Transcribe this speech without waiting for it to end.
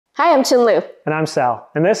Hi, I'm Chin Lu. And I'm Sal,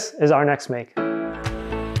 and this is our next make.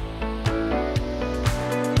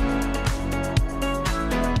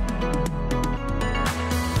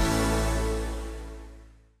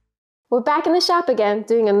 We're back in the shop again,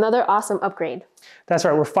 doing another awesome upgrade. That's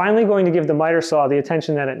right, we're finally going to give the miter saw the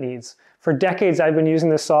attention that it needs. For decades, I've been using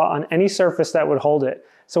this saw on any surface that would hold it,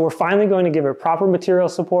 so we're finally going to give it proper material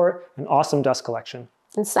support and awesome dust collection.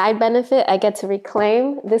 And side benefit, I get to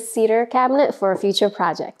reclaim this cedar cabinet for a future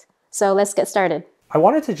project. So let's get started. I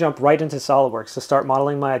wanted to jump right into SOLIDWORKS to start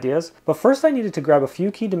modeling my ideas, but first I needed to grab a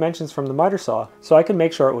few key dimensions from the miter saw so I could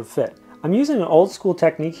make sure it would fit. I'm using an old school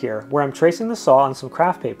technique here where I'm tracing the saw on some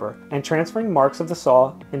craft paper and transferring marks of the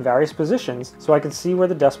saw in various positions so I can see where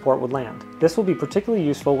the dust port would land. This will be particularly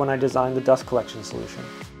useful when I design the dust collection solution.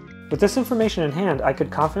 With this information in hand, I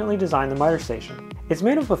could confidently design the miter station. It's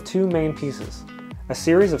made up of two main pieces, a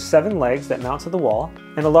series of 7 legs that mount to the wall,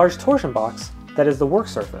 and a large torsion box that is the work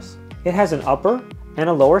surface. It has an upper and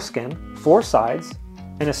a lower skin, 4 sides,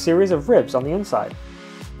 and a series of ribs on the inside.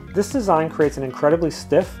 This design creates an incredibly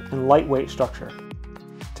stiff and lightweight structure.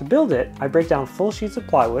 To build it, I break down full sheets of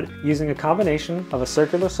plywood using a combination of a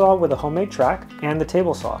circular saw with a homemade track and the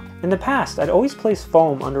table saw. In the past, I'd always place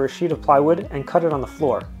foam under a sheet of plywood and cut it on the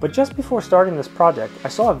floor, but just before starting this project, I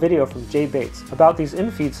saw a video from Jay Bates about these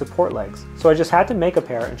infeed support legs, so I just had to make a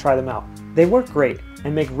pair and try them out. They work great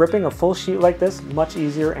and make ripping a full sheet like this much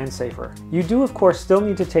easier and safer. You do of course still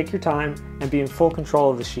need to take your time and be in full control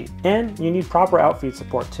of the sheet, and you need proper outfeed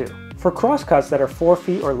support too. For crosscuts that are 4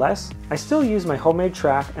 feet or less, I still use my homemade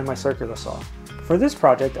track and my circular saw. For this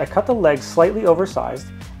project, I cut the legs slightly oversized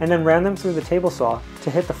and then ran them through the table saw to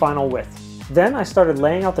hit the final width. Then I started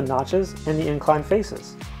laying out the notches and the inclined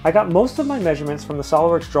faces. I got most of my measurements from the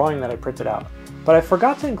SOLIDWORKS drawing that I printed out, but I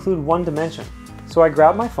forgot to include one dimension, so I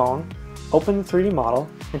grabbed my phone, opened the 3D model,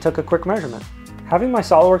 and took a quick measurement. Having my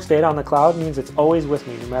SOLIDWORKS data on the cloud means it's always with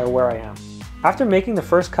me no matter where I am. After making the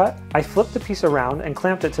first cut, I flipped the piece around and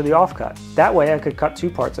clamped it to the offcut. That way I could cut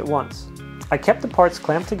 2 parts at once. I kept the parts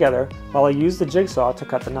clamped together while I used the jigsaw to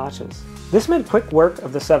cut the notches. This meant quick work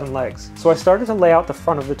of the 7 legs, so I started to lay out the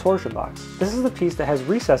front of the torsion box. This is the piece that has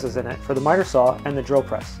recesses in it for the miter saw and the drill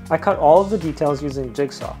press. I cut all of the details using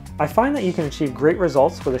jigsaw. I find that you can achieve great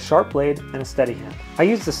results with a sharp blade and a steady hand. I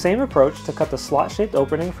used the same approach to cut the slot-shaped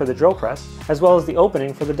opening for the drill press, as well as the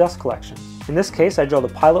opening for the dust collection. In this case, I drilled a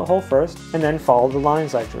pilot hole first, and then followed the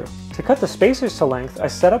lines I drew. To cut the spacers to length, I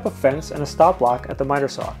set up a fence and a stop block at the miter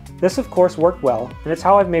saw. This of course worked well, and it's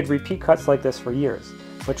how I've made repeat cuts like this for years.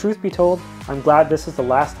 But truth be told, I'm glad this is the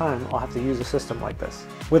last time I'll have to use a system like this.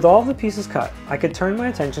 With all of the pieces cut, I could turn my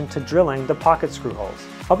attention to drilling the pocket screw holes.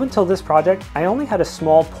 Up until this project, I only had a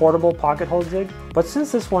small portable pocket hole jig, but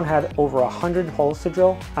since this one had over 100 holes to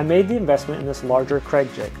drill, I made the investment in this larger Craig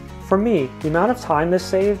jig. For me, the amount of time this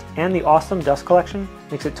saved and the awesome dust collection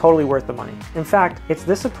makes it totally worth the money. In fact, it's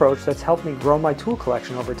this approach that's helped me grow my tool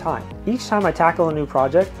collection over time. Each time I tackle a new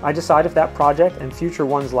project, I decide if that project and future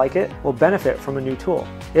ones like it will benefit from a new tool.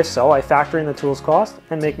 If so, I factor in the tool's cost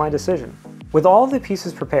and make my decision. With all of the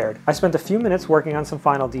pieces prepared, I spent a few minutes working on some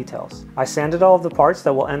final details. I sanded all of the parts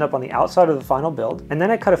that will end up on the outside of the final build, and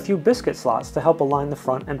then I cut a few biscuit slots to help align the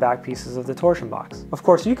front and back pieces of the torsion box. Of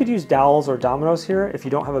course, you could use dowels or dominoes here if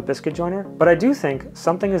you don't have a biscuit joiner, but I do think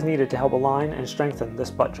something is needed to help align and strengthen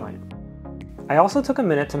this butt joint. I also took a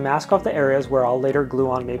minute to mask off the areas where I'll later glue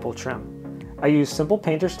on maple trim. I used simple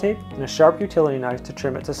painter's tape and a sharp utility knife to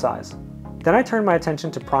trim it to size. Then I turned my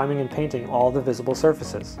attention to priming and painting all the visible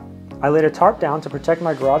surfaces. I laid a tarp down to protect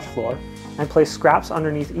my garage floor and placed scraps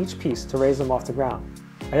underneath each piece to raise them off the ground.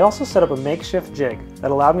 I also set up a makeshift jig that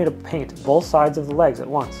allowed me to paint both sides of the legs at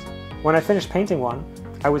once. When I finished painting one,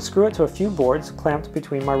 I would screw it to a few boards clamped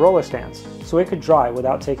between my roller stands so it could dry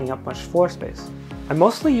without taking up much floor space. I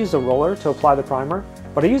mostly used a roller to apply the primer,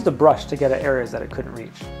 but I used a brush to get at areas that it couldn't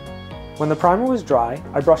reach. When the primer was dry,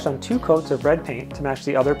 I brushed on 2 coats of red paint to match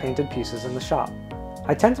the other painted pieces in the shop.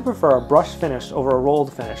 I tend to prefer a brush finish over a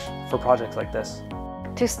rolled finish for projects like this.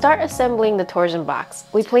 To start assembling the torsion box,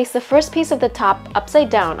 we place the first piece of the top upside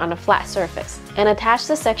down on a flat surface and attach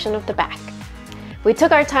the section of the back. We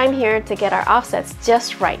took our time here to get our offsets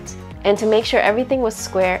just right and to make sure everything was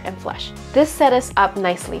square and flush. This set us up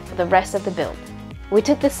nicely for the rest of the build. We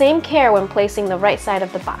took the same care when placing the right side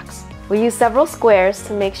of the box. We used several squares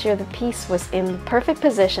to make sure the piece was in the perfect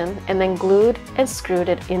position and then glued and screwed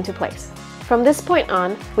it into place. From this point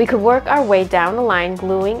on, we could work our way down the line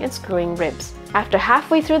gluing and screwing ribs. After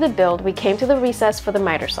halfway through the build, we came to the recess for the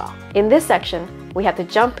miter saw. In this section, we had to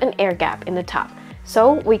jump an air gap in the top,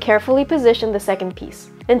 so we carefully positioned the second piece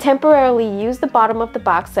and temporarily used the bottom of the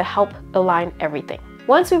box to help align everything.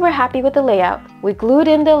 Once we were happy with the layout, we glued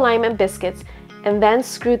in the alignment biscuits and then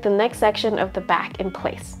screwed the next section of the back in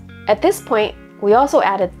place. At this point, we also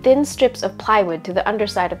added thin strips of plywood to the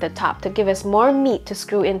underside of the top to give us more meat to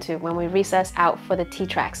screw into when we recess out for the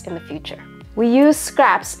T-tracks in the future. We used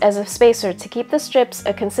scraps as a spacer to keep the strips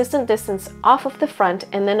a consistent distance off of the front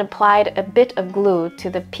and then applied a bit of glue to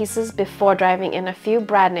the pieces before driving in a few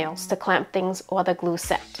brad nails to clamp things while the glue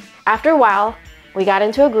set. After a while, we got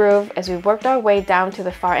into a groove as we worked our way down to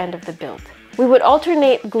the far end of the build. We would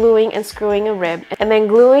alternate gluing and screwing a rib and then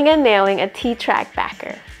gluing and nailing a T-track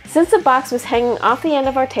backer. Since the box was hanging off the end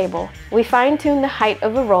of our table, we fine-tuned the height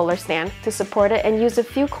of a roller stand to support it and used a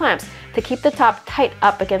few clamps to keep the top tight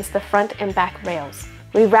up against the front and back rails.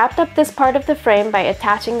 We wrapped up this part of the frame by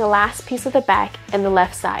attaching the last piece of the back and the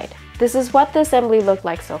left side. This is what the assembly looked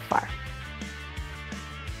like so far.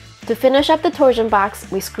 To finish up the torsion box,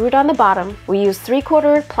 we screwed on the bottom. We used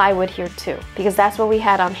 3/4 plywood here too, because that's what we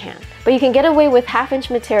had on hand. But you can get away with 1/2-inch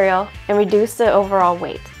material and reduce the overall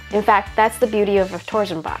weight. In fact, that's the beauty of a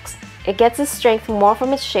torsion box. It gets its strength more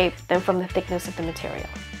from its shape than from the thickness of the material.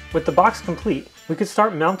 With the box complete, we could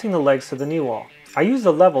start mounting the legs to the knee wall. I used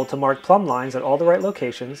a level to mark plumb lines at all the right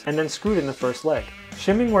locations and then screwed in the first leg.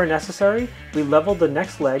 Shimming where necessary, we leveled the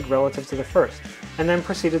next leg relative to the first, and then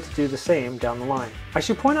proceeded to do the same down the line. I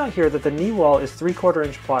should point out here that the knee wall is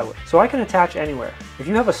 3/4-inch plywood, so I can attach anywhere. If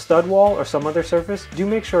you have a stud wall or some other surface, do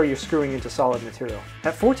make sure you're screwing into solid material.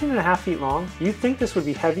 At 14.5 feet long, you'd think this would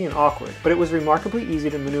be heavy and awkward, but it was remarkably easy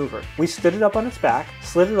to maneuver. We stood it up on its back,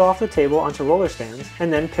 slid it off the table onto roller stands,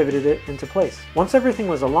 and then pivoted it into place. Once everything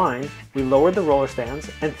was aligned, we lowered the roller stands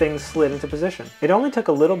and things slid into position. It only took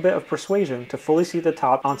a little bit of persuasion to fully seat the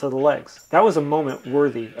top onto the legs. That was a moment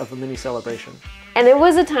worthy of a mini celebration. And it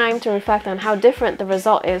was a time to reflect on how different the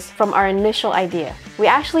result is from our initial idea. We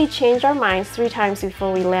actually changed our minds 3 times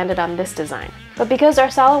before we landed on this design. But because our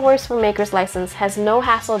SOLIDWORKS for Makers license has no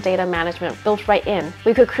hassle data management built right in,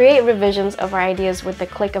 we could create revisions of our ideas with the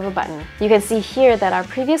click of a button. You can see here that our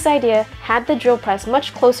previous idea had the drill press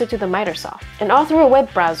much closer to the miter saw. And all through a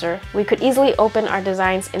web browser, we could easily open our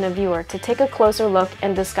designs in a viewer to take a closer look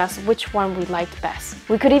and discuss which one we liked best.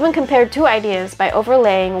 We could even compare 2 ideas by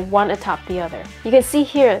overlaying one atop the other. You can see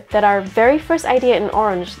here that our very first idea in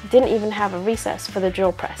orange didn't even have a recess for the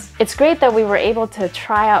drill press. It's great that we were able to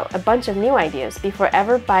try out a bunch of new ideas before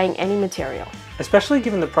ever buying any material. Especially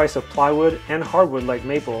given the price of plywood and hardwood like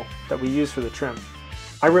maple that we use for the trim.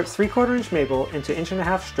 I ripped 3/4-inch maple into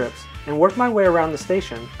 1.5-inch strips and worked my way around the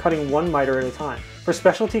station, cutting 1 miter at a time. For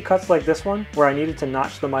specialty cuts like this one, where I needed to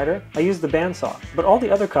notch the miter, I used the bandsaw, but all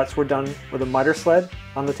the other cuts were done with a miter sled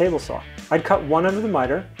on the table saw. I'd cut one end of the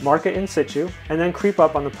miter, mark it in situ, and then creep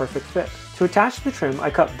up on the perfect fit. To attach the trim,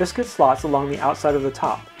 I cut biscuit slots along the outside of the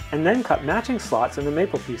top, and then cut matching slots in the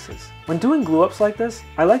maple pieces. When doing glue-ups like this,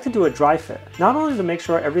 I like to do a dry fit, not only to make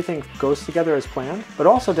sure everything goes together as planned, but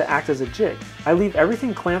also to act as a jig. I leave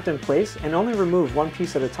everything clamped in place and only remove one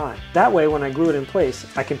piece at a time. That way, when I glue it in place,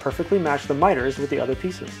 I can perfectly match the miters with the other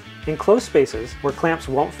pieces. In closed spaces, where clamps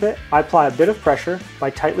won't fit, I apply a bit of pressure by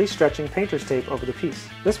tightly stretching painter's tape over the piece.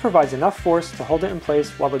 This provides enough force to hold it in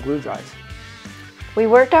place while the glue dries. We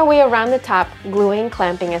worked our way around the top, gluing and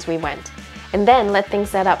clamping as we went, and then let things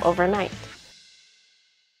set up overnight.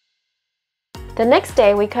 The next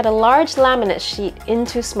day, we cut a large laminate sheet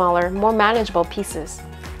into smaller, more manageable pieces.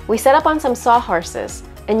 We set up on some sawhorses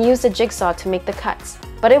and used a jigsaw to make the cuts,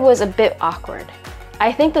 but it was a bit awkward.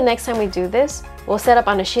 I think the next time we do this, we'll set up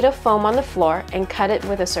on a sheet of foam on the floor and cut it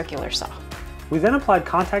with a circular saw. We then applied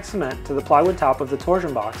contact cement to the plywood top of the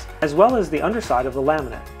torsion box, as well as the underside of the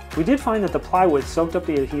laminate. We did find that the plywood soaked up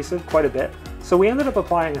the adhesive quite a bit, so we ended up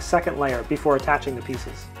applying a second layer before attaching the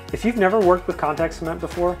pieces. If you've never worked with contact cement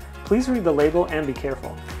before, please read the label and be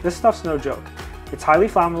careful. This stuff's no joke. It's highly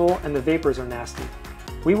flammable and the vapors are nasty.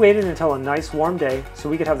 We waited until a nice warm day so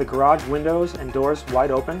we could have the garage windows and doors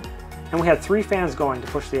wide open, and we had 3 fans going to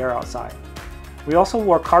push the air outside. We also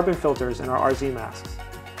wore carbon filters in our RZ masks.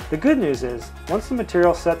 The good news is, once the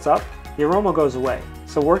material sets up, the aroma goes away,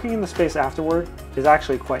 so working in the space afterward is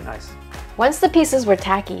actually quite nice. Once the pieces were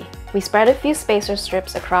tacky, we spread a few spacer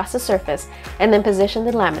strips across the surface and then positioned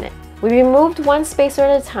the laminate. We removed one spacer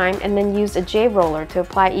at a time and then used a J-roller to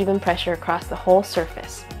apply even pressure across the whole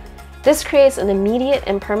surface. This creates an immediate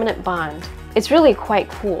and permanent bond. It's really quite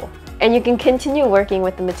cool, and you can continue working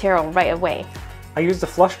with the material right away. I used a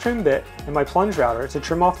flush trim bit and my plunge router to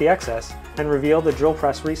trim off the excess and reveal the drill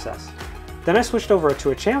press recess. Then I switched over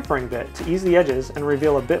to a chamfering bit to ease the edges and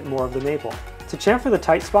reveal a bit more of the maple. To chamfer the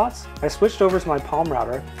tight spots, I switched over to my palm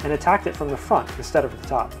router and attacked it from the front instead of the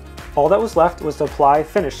top. All that was left was to apply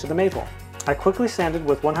finish to the maple. I quickly sanded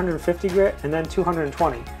with 150 grit and then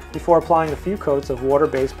 220 before applying a few coats of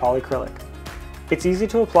water-based polyacrylic. It's easy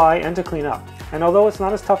to apply and to clean up, and although it's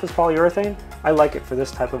not as tough as polyurethane, I like it for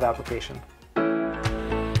this type of application.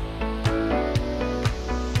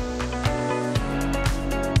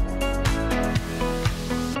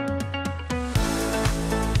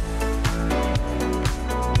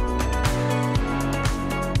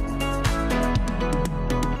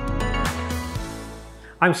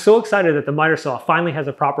 I'm so excited that the miter saw finally has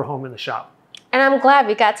a proper home in the shop. And I'm glad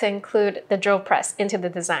we got to include the drill press into the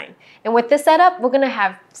design. And with this setup, we're going to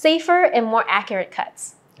have safer and more accurate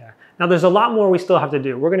cuts. Yeah. Now there's a lot more we still have to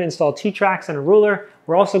do. We're going to install T-tracks and a ruler.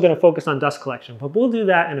 We're also going to focus on dust collection, but we'll do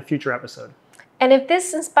that in a future episode. And if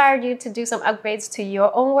this inspired you to do some upgrades to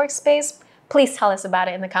your own workspace, please tell us about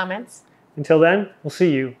it in the comments. Until then, we'll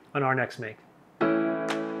see you on our next make.